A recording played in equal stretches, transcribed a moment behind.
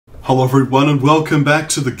Hello everyone and welcome back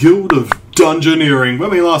to the Guild of Dungeoneering.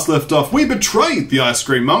 When we last left off, we betrayed the ice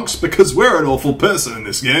cream monks because we're an awful person in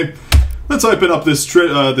this game. Let's open up this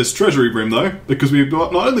treasury room though, because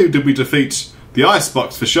not only did we defeat the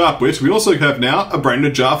icebox for Sharpwit, we also have now a brain in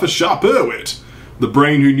a jar for Sharperwit, the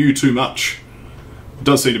brain who knew too much. It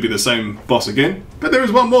does seem to be the same boss again, but there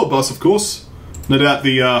is one more boss, of course. No doubt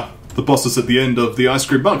the boss is at the end of the ice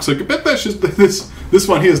cream monk, so this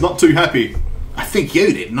one here is not too happy. I think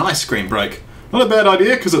you did an ice cream break. Not a bad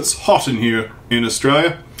idea, because it's hot in here in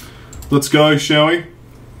Australia. Let's go, shall we?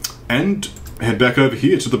 And head back over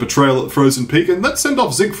here to the betrayal at Frozen Peak, and let's send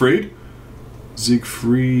off Siegfried.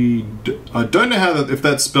 Siegfried... I don't know if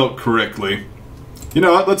that's spelt correctly. You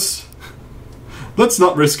know what, let's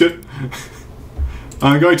not risk it.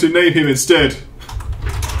 I'm going to name him instead.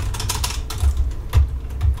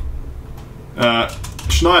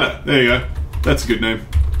 Schneider. There you go. That's a good name.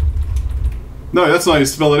 No, that's not how you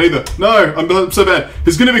spell it either. No, I'm so bad.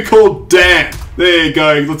 He's going to be called Dan. There you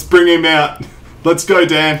go. Let's bring him out. Let's go,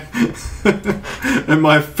 Dan. And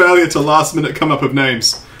my failure to last minute come up with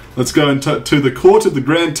names. Let's go to the court of the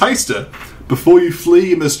Grand Taster. Before you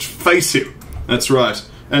flee, you must face him. That's right.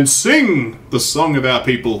 And sing the song of our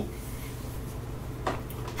people.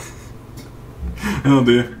 Oh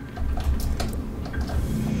dear.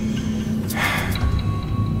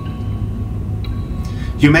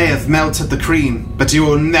 You may have melted the cream, but you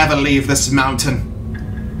will never leave this mountain.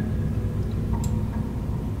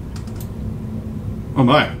 Oh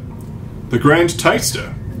my. The Grand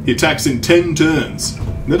Taster. He attacks in 10 turns.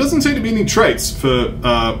 There doesn't seem to be any traits for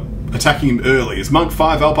attacking him early. It's Monk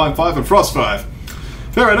 5, Alpine 5, and Frost 5.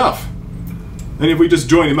 Fair enough. And if we just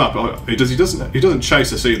join him up, he doesn't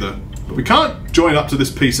chase us either. But we can't join up to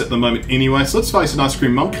this piece at the moment anyway, so let's face an ice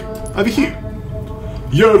cream monk over here.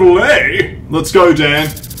 Yodel-ay! Let's go, Dan.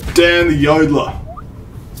 Dan the Yodeler.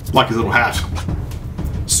 Like his little hat.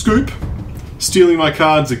 Scoop. Stealing my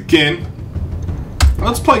cards again.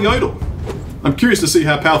 Let's play Yodel. I'm curious to see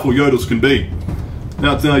how powerful Yodels can be.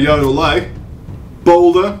 Now it's now Yodel-ay.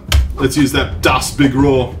 Boulder. Let's use that dust big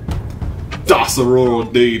roar. Dust a roar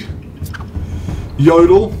indeed.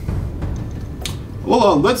 Yodel.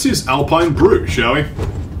 Well, let's use Alpine Brew, shall we?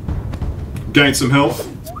 Gain some health.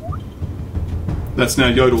 That's now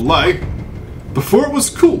Yodel-ay. Before it was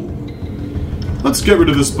cool. Let's get rid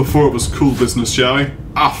of this before it was cool business, shall we?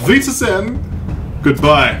 Auf Wiedersehen!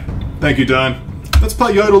 Goodbye. Thank you, Dan. Let's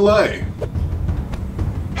play Yodel-ay.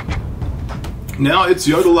 Now it's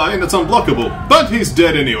Yodel-ay and it's unblockable, but he's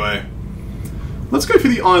dead anyway. Let's go for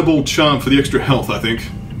the Eyeball Charm for the extra health, I think.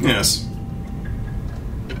 Yes.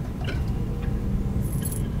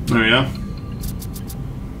 There we are.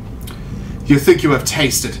 You think you have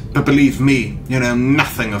tasted, but believe me, you know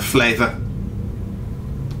nothing of flavour.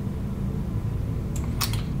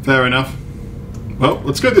 Fair enough. Well,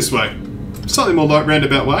 let's go this way. Slightly more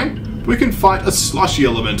roundabout way. We can fight a slushy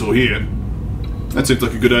elemental here. That seems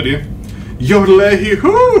like a good idea.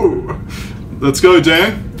 Yodel-ay-hoo! Let's go,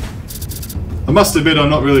 Dan. I must admit I'm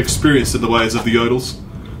not really experienced in the ways of the Yodels.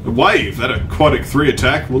 A wave, that aquatic 3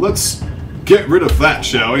 attack. Well, let's get rid of that,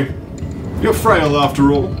 shall we? You're frail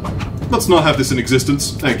after all. Let's not have this in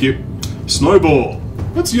existence. Thank you. Snowball.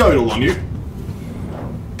 Let's yodel on you.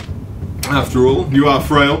 After all, you are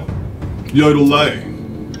frail. Yodel-ay.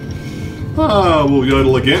 Ah, we'll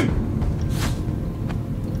yodel again.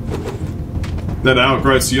 That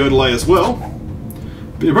outgrowths Yodel-ay as well.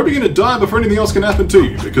 But you're probably going to die before anything else can happen to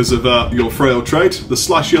you because of your frail trait, the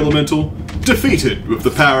slushy elemental, defeated with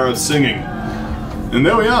the power of singing. And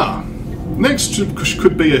there we are. Next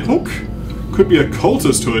could be a hook, could be a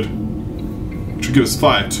cultist hood. Should give us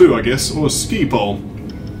fire too, I guess, or a ski pole.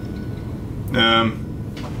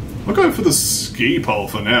 I'll go for the ski pole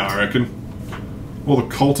for now, I reckon. Or the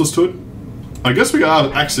cultist hood. I guess we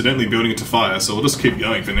are accidentally building it to fire, so we'll just keep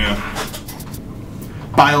going for now.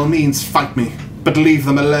 By all means, fight me, but leave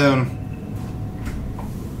them alone.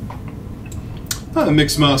 A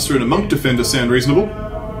Mixed Master and a Monk Defender sound reasonable.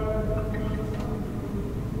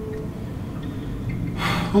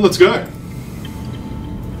 Well, let's go.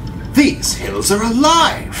 These hills are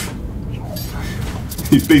alive!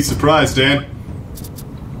 You'd be surprised, Dan.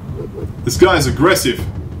 This guy's aggressive.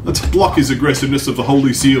 Let's block his aggressiveness of the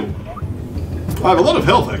Holy Seal. I have a lot of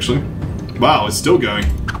health, actually. Wow, it's still going.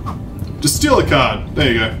 Just steal a card.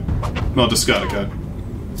 There you go. No, discard a card.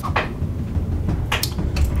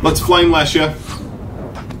 Let's Flame Lash ya.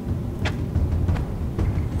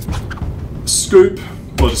 Scoop.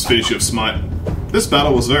 Or just finish your Smite. This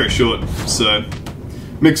battle was very short, so...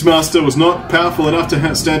 Mixmaster was not powerful enough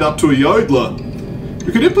to stand up to a Yodeler.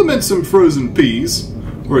 We could implement some frozen peas,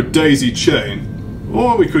 or a daisy chain,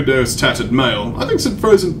 Or we could do as tattered mail. I think some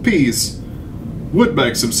frozen peas would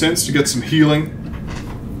make some sense to get some healing,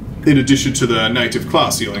 in addition to the native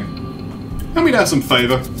class healing. And we'd have some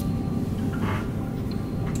favour.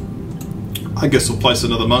 I guess we'll place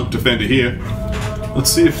another monk defender here.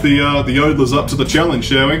 Let's see if the Yodeler's up to the challenge,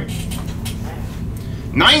 shall we?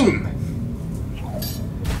 9!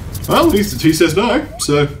 Well, at least he says no,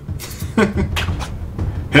 so...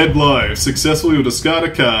 Head blow. Successful, you'll discard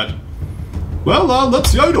a card. Well,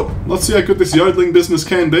 let's yodel. Let's see how good this yodeling business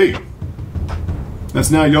can be.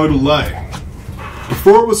 That's now Yodel Lay.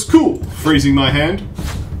 Before it was cool, freezing my hand.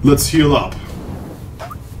 Let's heal up.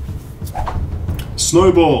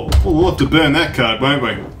 Snowball. Well, we'll have to burn that card, won't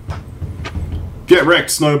we? Get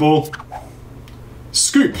wrecked, Snowball.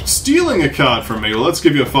 Scoop. Stealing a card from me. Well, let's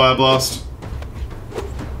give you a Fire Blast.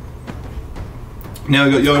 Now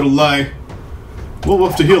we've got Yodel Lay. We'll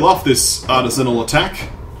have to heal off this artisanal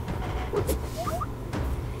attack.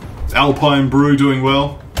 Alpine Brew doing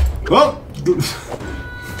well. Well,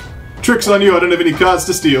 tricks on you, I don't have any cards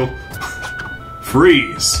to steal.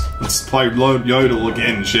 Freeze. Let's play Yodel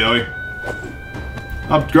again, shall we?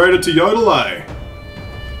 Upgraded to Yodel A.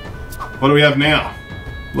 What do we have now?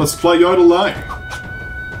 Let's play Yodel A.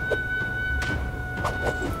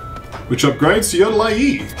 Which upgrades to Yodel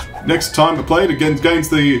AE. Next time we play it gains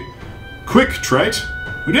the Quick trait.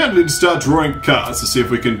 We now need to start drawing cards to see if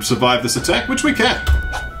we can survive this attack, which we can.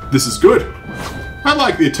 This is good. I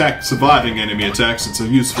like the attack surviving enemy attacks, it's a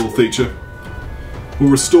useful feature.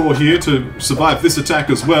 We'll restore here to survive this attack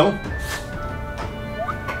as well.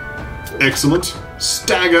 Excellent.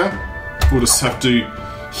 Stagger. We'll just have to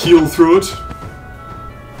heal through it.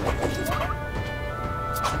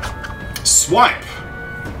 Swipe.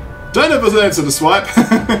 Don't have an answer to swipe.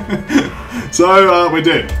 So, we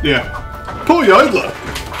did, yeah. Poor Yodeler.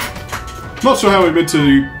 Not sure how we're meant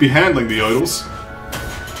to be handling the Yodels.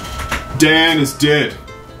 Dan is dead.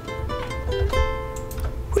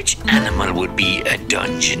 Which animal would be a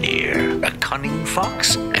Dungeoneer? A cunning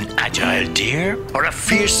fox? An agile deer? Or a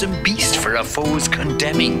fearsome beast for a foe's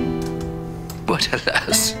condemning? But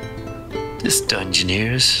alas, this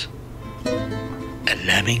Dungeoneer's a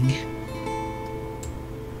lemming.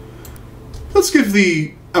 Let's give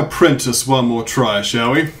the apprentice one more try,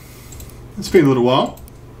 shall we? It's been a little while.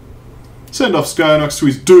 Send off Skynox to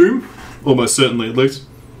his doom. Almost certainly, at least.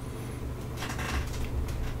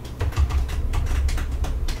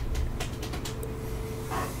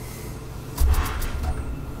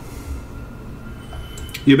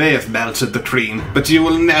 You may have melted the cream, but you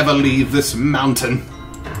will never leave this mountain.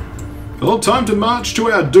 Well, time to march to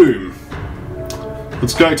our doom.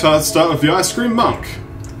 Let's go to start with the Ice Cream Monk.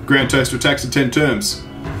 Grand Toaster attacks in 10 terms.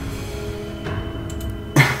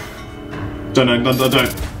 I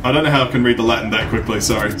don't know how I can read the Latin that quickly,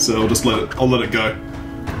 sorry, so I'll let it go.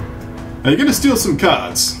 Now you're gonna steal some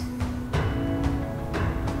cards.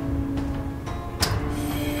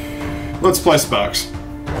 Let's play Sparks.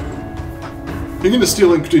 You're gonna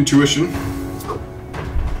steal Intuition.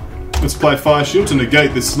 Let's play Fire Shield to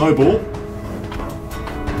negate this Snowball.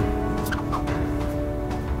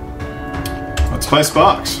 Let's play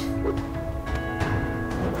Sparks.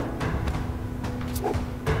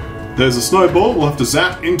 There's a Snowball, we'll have to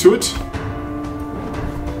zap into it.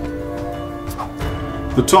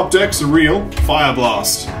 The top deck's a real Fire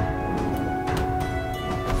Blast.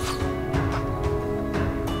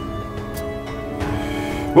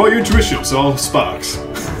 Well, your Intuition, so I'll Sparks.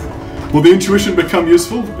 Will the Intuition become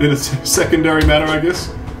useful in a secondary manner, I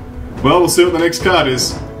guess? Well, we'll see what the next card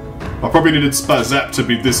is. I probably needed Zap to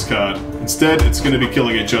be this card. Instead, it's going to be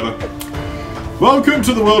killing each other. Welcome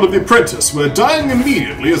to the world of the apprentice, where dying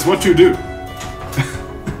immediately is what you do.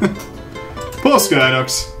 Poor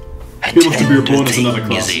Skynox. He looks to be reborn as another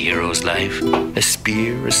class. Is a hero's life. A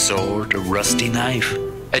spear, a sword, a rusty knife.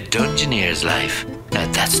 A Dungeoneer's life.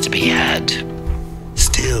 Now that's to be had.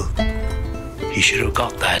 Still, he should have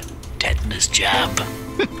got that tetanus jab.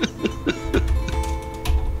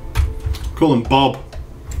 Call him Bob.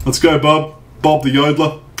 Let's go, Bob. Bob the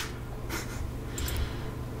Yodeler.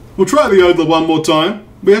 We'll try the Yodeler one more time.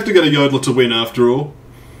 We have to get a Yodeler to win after all.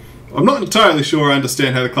 I'm not entirely sure I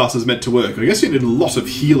understand how the class is meant to work. I guess you need a lot of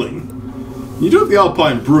healing. You do have the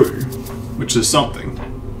Alpine Brew, which is something.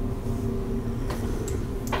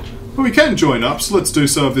 But we can join up, so let's do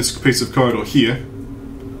some of this piece of corridor here.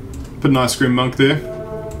 Put an Ice Cream Monk there.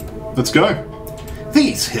 Let's go.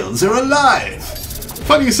 These hills are alive!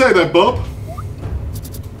 Funny you say that, Bob.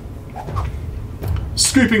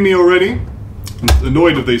 Scooping me already. I'm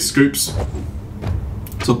annoyed of these scoops.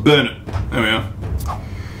 So burn it. There we are.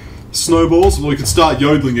 Snowballs. Well, we can start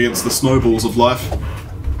yodeling against the snowballs of life.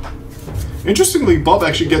 Interestingly, Bob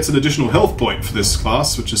actually gets an additional health point for this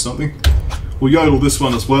class, which is something. We'll Yodel this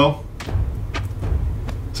one as well.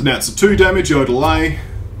 So now it's a 2 damage, Yodel A.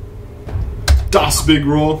 Dust Big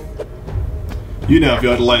Roar. You now have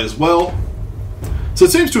Yodel A as well. So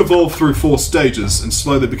it seems to evolve through 4 stages and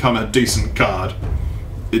slowly become a decent card.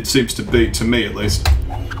 It seems to be, to me at least.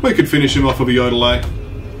 We could finish him off with a Yodel A.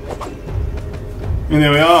 And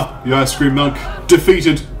there we are, the Ice Cream Monk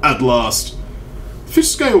defeated at last. Fish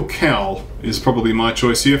Scale Cowl is probably my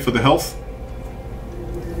choice here for the health.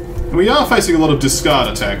 And we are facing a lot of discard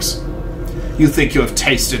attacks. You think you have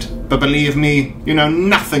tasted, but believe me, you know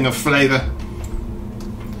nothing of flavour.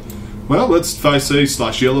 Well, let's face a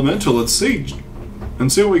Slushy Elemental, let's see. And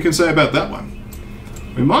see what we can say about that one.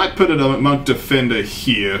 We might put a Monk Defender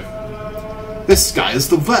here. This guy is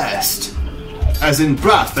the worst. As in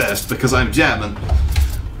Bratwurst, because I'm German.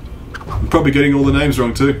 I'm probably getting all the names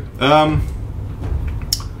wrong too.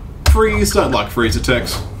 Freeze, don't like freeze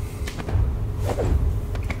attacks.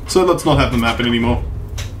 So let's not have them happen anymore.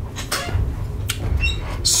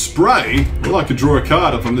 Spray? Well, I could draw a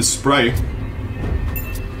card from this spray.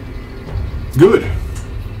 Good.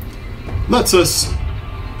 Let's us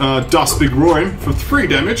Dust Big Roar him for 3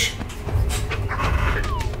 damage.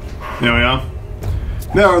 There we are.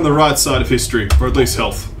 Now we're on the right side of history, or at least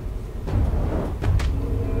health.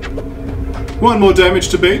 1 more damage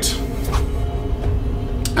to beat.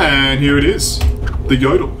 And here it is. The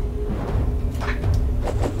Yodel.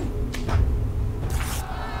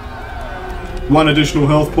 One additional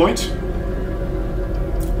health point.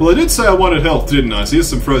 Well, I did say I wanted health, didn't I? So here's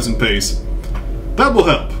some frozen peas. That will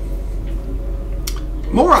help.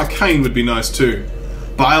 More arcane would be nice too.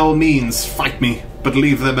 By all means, fight me, but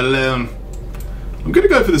leave them alone. I'm gonna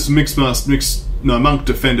go for this Monk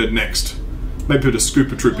Defender next. Maybe put a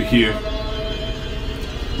Scooper Trooper here.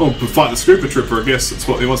 Well, fight the Scooper Trooper, I guess that's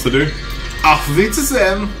what he wants to do. Auf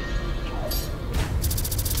Wiedersehen!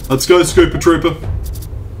 Let's go, Scooper Trooper.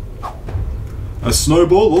 A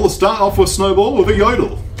Snowball. We'll start off with Snowball with a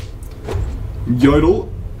Yodel.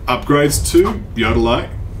 Yodel upgrades to Yodel A.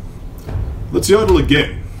 Let's Yodel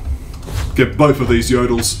again. Get both of these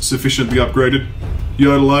Yodels sufficiently upgraded.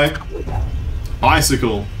 Yodel A.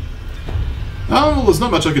 Icicle. Oh, well, there's not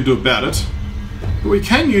much I can do about it. But we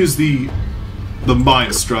can use the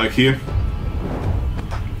Mind Strike here.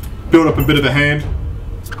 Build up a bit of a hand.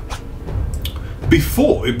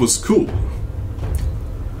 Before, it was cool.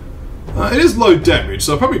 It is low damage,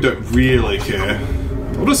 so I probably don't really care.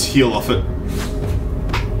 I'll just heal off it.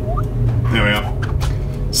 There we are.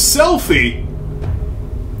 Selfie!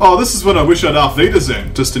 Oh, this is when I wish I'd Auf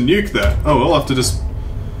Wiedersehen, just to nuke that. Oh well, I'll have to just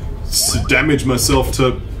damage myself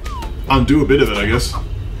to undo a bit of it, I guess.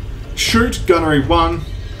 Shoot, Gunnery 1.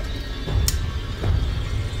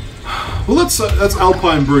 Well, let's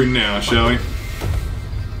Alpine Brew now, shall we?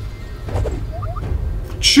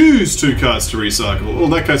 Choose 2 cards to recycle. Well,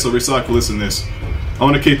 in that case, I'll recycle this and this. I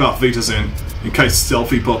want to keep Auf Wiedersehen in case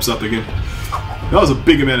Selfie pops up again. That was a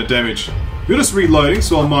big amount of damage. You're just reloading,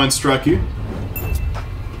 so I'll Mind Strike you.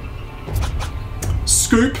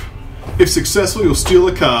 Scoop. If successful, you'll steal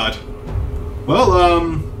a card. Well,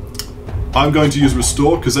 I'm going to use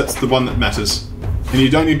Restore because that's the one that matters. And you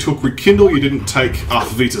don't need to Rekindle, you didn't take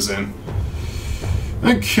Auf Wiedersehen.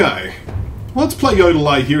 Okay. Well, let's play Yodel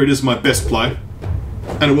A here, it is my best play.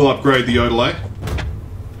 And it will upgrade the Yodel A.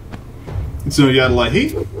 It's no Yodel A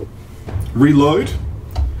here. Reload.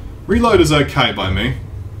 Reload is okay by me.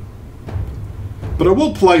 But I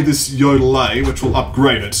will play this Yodel A, which will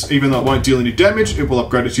upgrade it. Even though it won't deal any damage, it will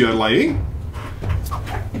upgrade it to Yodel A.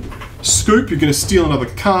 Scoop, you're going to steal another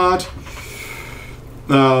card.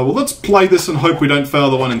 Well, let's play this and hope we don't fail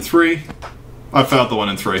the 1 in 3. I failed the 1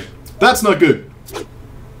 in 3. That's not good.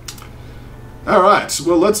 Alright,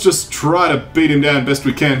 well, let's just try to beat him down best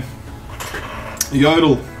we can.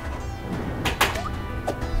 Yodel.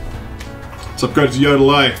 Let's upgrade to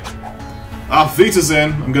Yodel A. Auf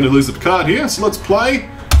Wiedersehen. I'm going to lose a card here, so let's play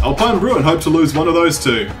Alpine Brew and hope to lose one of those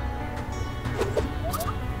 2.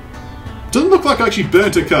 Doesn't look like I actually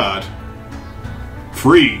burnt a card.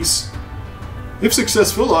 Freeze. If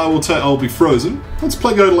successful, I'll be frozen. Let's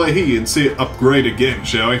play Yodel A here and see it upgrade again,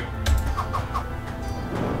 shall we?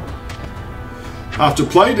 After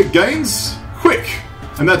played, it gains quick,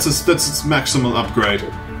 and that's its maximum upgrade.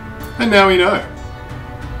 And now we know.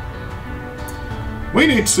 We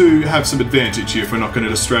need to have some advantage here if we're not going to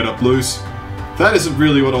just straight up lose. That isn't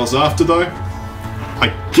really what I was after, though.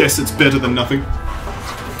 I guess it's better than nothing.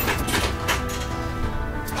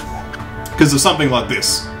 Because of something like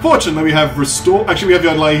this. Fortunately, we have Restore. Actually, we have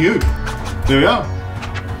Yodel A U. There we are.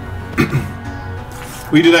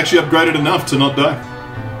 We did actually upgrade it enough to not die.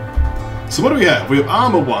 So what do we have? We have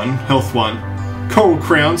Armor 1, Health 1, Coral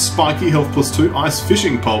Crown, Spiky, Health +2, Ice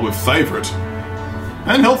Fishing Pole with Favourite,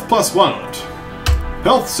 and Health +1 on it.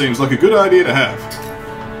 Health seems like a good idea to have.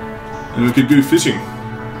 And we could go fishing.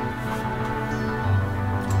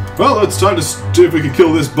 Well, it's time to see if we can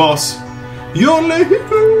kill this boss. Yole!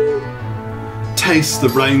 Taste the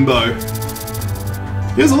rainbow.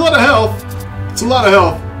 He has a lot of health. It's a lot of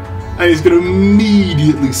health. And he's going to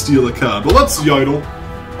immediately steal a card. Well, let's Yodel.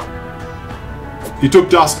 He took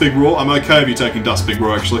Dust Big Roar. I'm okay with you taking Dust Big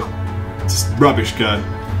Roar, actually. It's a rubbish card.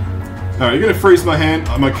 Alright, you're going to freeze my hand.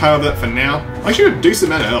 I'm okay with that for now. I actually got a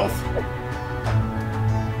decent amount of health.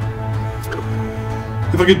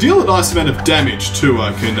 If I can deal a nice amount of damage too,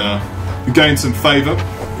 I can gain some favour.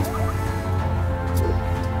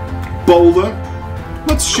 Boulder.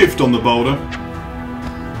 Let's shift on the boulder.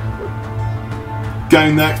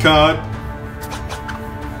 Gain that card.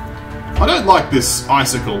 I don't like this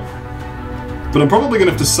icicle, but I'm probably going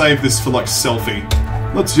to have to save this for like selfie.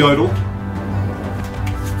 Let's Yodel.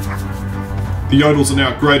 The Yodels are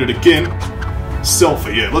now upgraded again.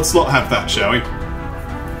 Selfie, yeah, let's not have that, shall we?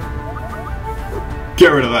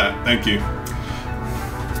 Get rid of that, thank you.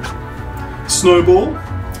 Snowball.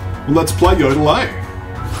 Well, let's play Yodel A.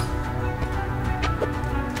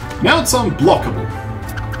 Now it's unblockable.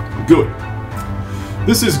 Good.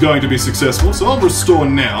 This is going to be successful, so I'll restore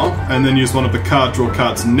now, and then use one of the card draw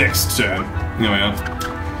cards next turn. Here we are.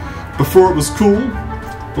 Before it was cool.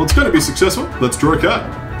 Well, it's going to be successful. Let's draw a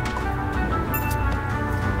card.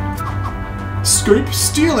 Scoop,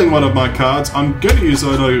 stealing one of my cards. I'm going to use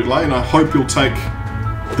Yodel, and I hope you'll take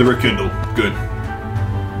the Rekindle. Good.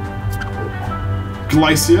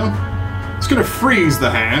 Glacier. It's going to freeze the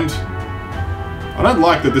hand. I don't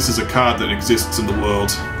like that this is a card that exists in the world.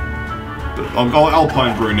 But I'll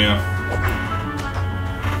Alpine Brew now.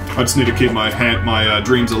 I just need to keep my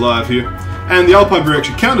dreams alive here. And the Alpine Brew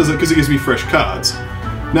actually counters it because it gives me fresh cards.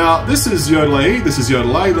 Now, this is Yodel A, this is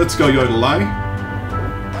Yodel A. Let's go Yodel A.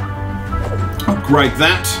 Upgrade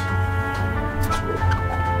that.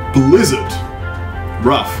 Blizzard.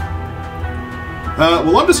 Rough.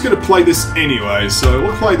 Well, I'm just going to play this anyway, so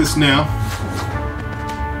we'll play this now.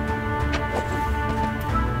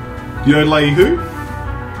 Yodel A who?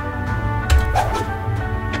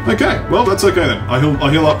 Okay, well that's okay then. I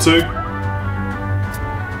heal up too.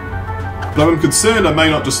 But I'm concerned I may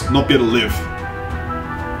not be able to live.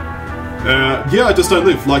 Yeah, I just don't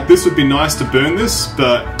live. Like, this would be nice to burn this,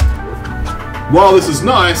 but while this is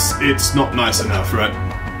nice, it's not nice enough, right?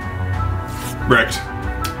 Wrecked.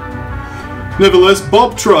 Nevertheless,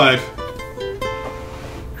 Bob tried.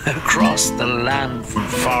 Across the land from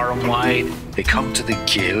far and wide, they come to the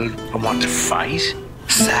guild and want to fight.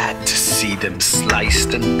 Sad to see them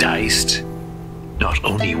sliced and diced. Not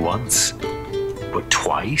only once, but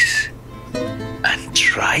twice and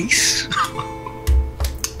thrice.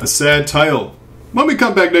 A sad tale. When we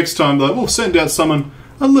come back next time, though, we'll send out someone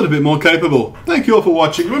a little bit more capable. Thank you all for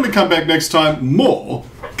watching. When we come back next time, more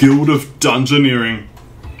Guild of Dungeoneering.